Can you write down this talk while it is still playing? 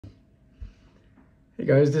Hey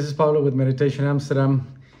guys, this is Paulo with Meditation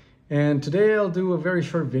Amsterdam, and today I'll do a very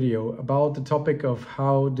short video about the topic of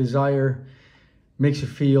how desire makes you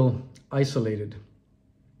feel isolated.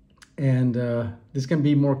 And this can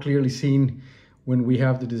be more clearly seen when we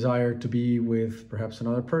have the desire to be with perhaps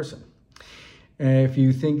another person. If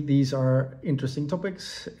you think these are interesting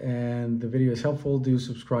topics and the video is helpful, do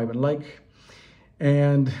subscribe and like.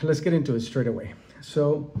 And let's get into it straight away.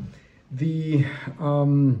 So the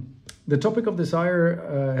topic of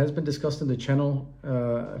desire has been discussed in the channel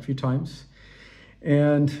a few times,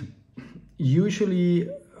 and usually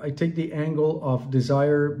I take the angle of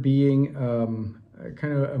desire being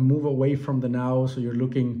kind of a move away from the now. So you're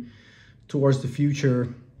looking towards the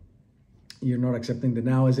future, you're not accepting the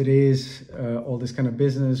now as it is, all this kind of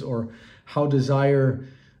business, or how desire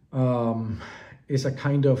is a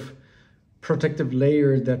kind of protective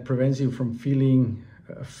layer that prevents you from feeling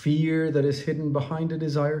a fear that is hidden behind the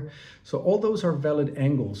desire. So all those are valid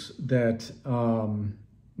angles that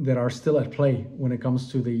that are still at play when it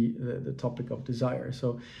comes to the topic of desire.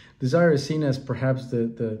 So desire is seen as perhaps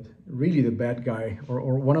the really the bad guy,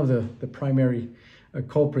 or one of the primary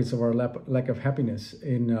culprits of our lack of happiness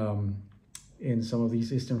in some of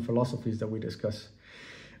these Eastern philosophies that we discuss.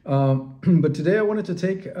 But today I wanted to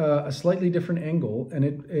take a slightly different angle, and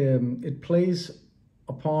it plays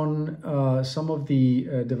upon some of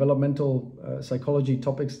the developmental psychology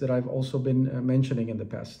topics that I've also been mentioning in the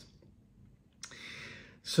past.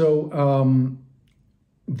 So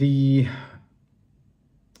the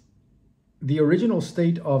original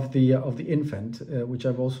state of the infant, which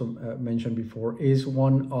I've also mentioned before, is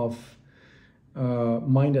one of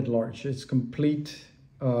mind at large. It's complete.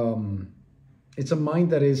 It's a mind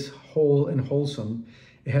that is whole and wholesome.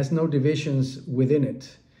 It has no divisions within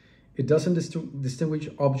it. It doesn't distinguish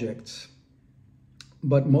objects,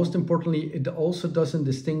 but most importantly, it also doesn't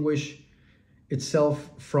distinguish itself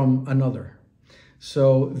from another.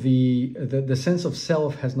 So the sense of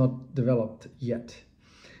self has not developed yet.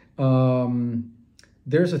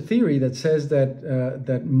 There's a theory that says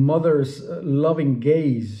that mother's loving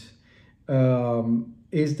gaze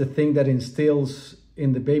is the thing that instills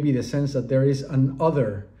in the baby the sense that there is an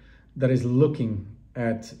other that is looking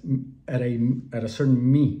at a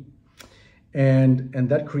certain me. And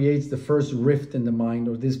that creates the first rift in the mind,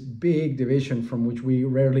 or this big division from which we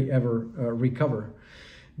rarely ever recover.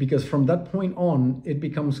 Because from that point on, it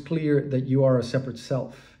becomes clear that you are a separate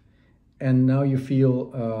self. And now you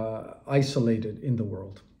feel isolated in the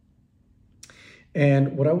world.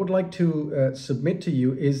 And what I would like to submit to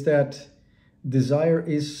you is that desire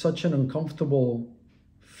is such an uncomfortable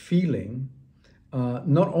feeling,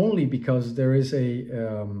 not only because there is a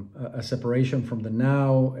separation from the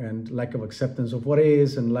now and lack of acceptance of what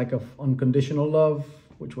is and lack of unconditional love,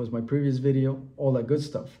 which was my previous video, all that good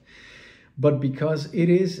stuff, but because it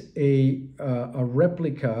is a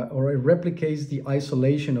replica, or it replicates the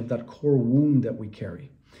isolation of that core wound that we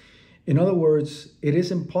carry. In other words, it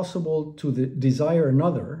is impossible to desire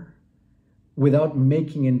another without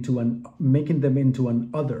making them into an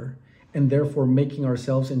other, and therefore making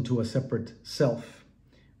ourselves into a separate self,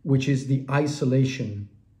 which is the isolation.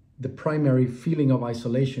 The primary feeling of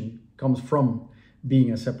isolation comes from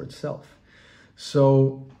being a separate self.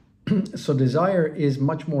 So desire is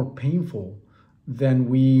much more painful than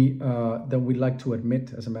we like to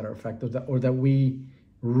admit, as a matter of fact, or that we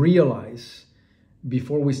realize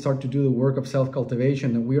before we start to do the work of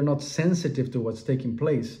self-cultivation, that we are not sensitive to what's taking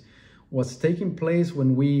place. What's taking place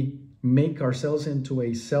when we make ourselves into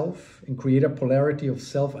a self and create a polarity of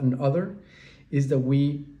self and other is that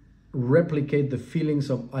we replicate the feelings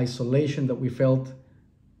of isolation that we felt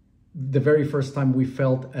the very first time we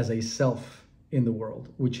felt as a self in the world,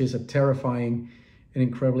 which is a terrifying and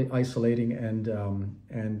incredibly isolating and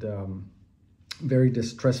very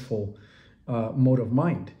distressful mode of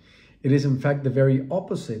mind. It is in fact the very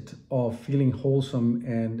opposite of feeling wholesome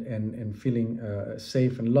and feeling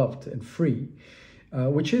safe and loved and free.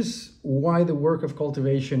 Which is why the work of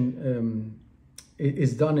cultivation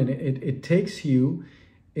is done. And it takes you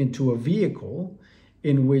into a vehicle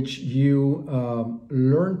in which you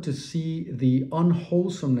learn to see the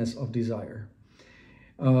unwholesomeness of desire.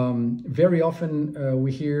 Very often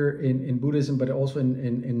we hear in Buddhism, but also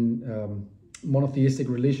in monotheistic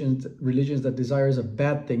religions, that desire is a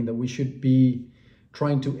bad thing, that we should be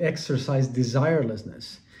trying to exercise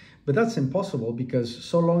desirelessness. But that's impossible, because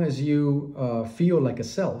so long as you feel like a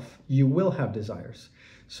self, you will have desires.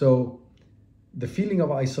 So the feeling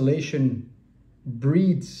of isolation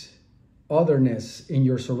breeds otherness in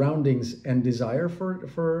your surroundings and desire for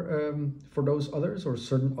those others or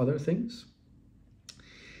certain other things.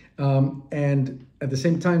 And at the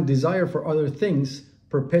same time, desire for other things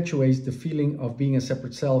perpetuates the feeling of being a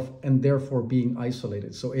separate self and therefore being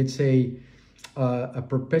isolated. So it's a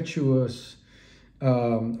perpetuous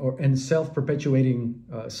and self-perpetuating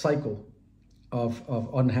cycle of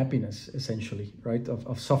unhappiness, essentially, right?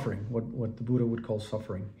 Of suffering, what the Buddha would call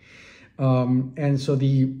suffering. And so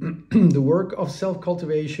the the work of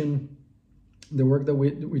self-cultivation, the work that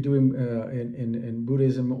we do in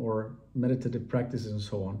Buddhism or meditative practices and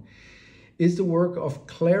so on, is the work of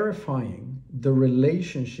clarifying the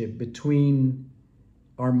relationship between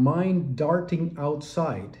our mind darting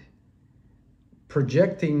outside,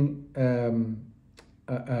 projecting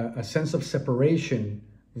a sense of separation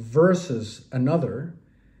versus another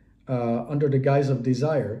under the guise of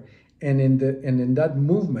desire, and in that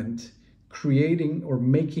movement creating or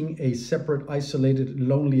making a separate, isolated,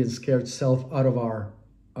 lonely and scared self out of our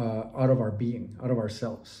being, out of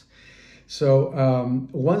ourselves. So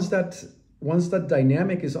once that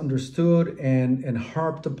dynamic is understood and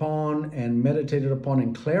harped upon and meditated upon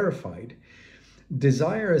and clarified,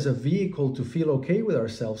 desire as a vehicle to feel okay with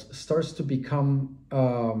ourselves starts to become,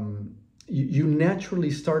 you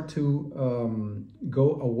naturally start to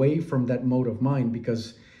go away from that mode of mind,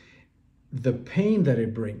 because the pain that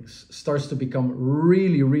it brings starts to become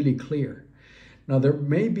really, really clear. Now, there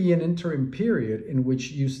may be an interim period in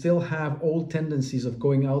which you still have old tendencies of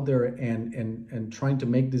going out there and trying to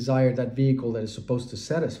make desire that vehicle that is supposed to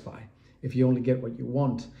satisfy, if you only get what you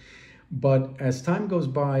want. But as time goes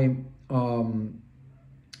by,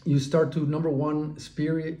 you start to, number one,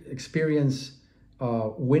 experience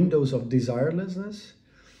windows of desirelessness,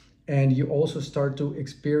 and you also start to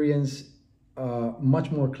experience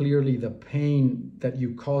much more clearly the pain that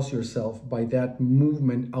you cause yourself by that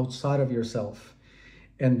movement outside of yourself,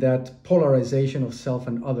 and that polarization of self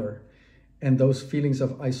and other, and those feelings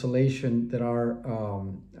of isolation that are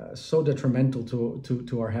so detrimental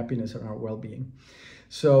to our happiness and our well-being.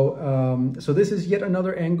 So so this is yet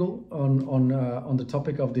another angle on the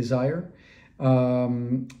topic of desire.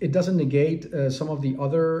 It doesn't negate some of the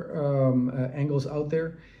other angles out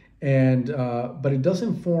there. And but it does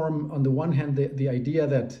inform, on the one hand, the idea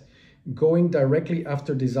that going directly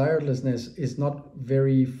after desirelessness is not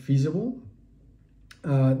very feasible.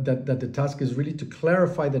 That the task is really to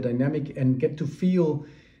clarify the dynamic and get to feel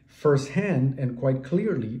firsthand and quite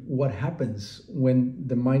clearly what happens when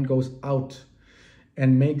the mind goes out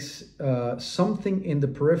and makes something in the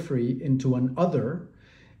periphery into an other,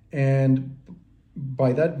 and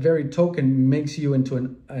by that very token makes you into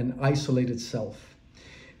an isolated self.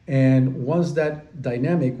 And once that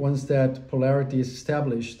dynamic, once that polarity is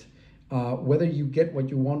established, whether you get what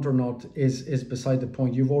you want or not is beside the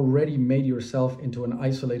point. You've already made yourself into an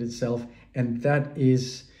isolated self, and that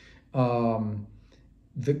is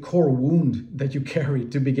the core wound that you carry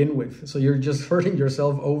to begin with. So you're just hurting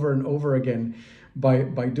yourself over and over again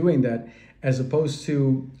by doing that, as opposed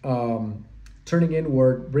to turning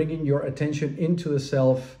inward, bringing your attention into the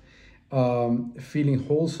self, feeling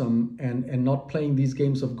wholesome, and not playing these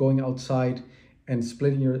games of going outside and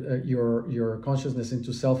splitting your consciousness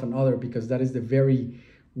into self and other, because that is the very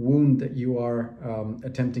wound that you are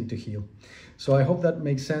attempting to heal. So I hope that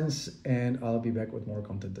makes sense, and I'll be back with more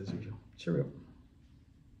content as usual. Cheerio.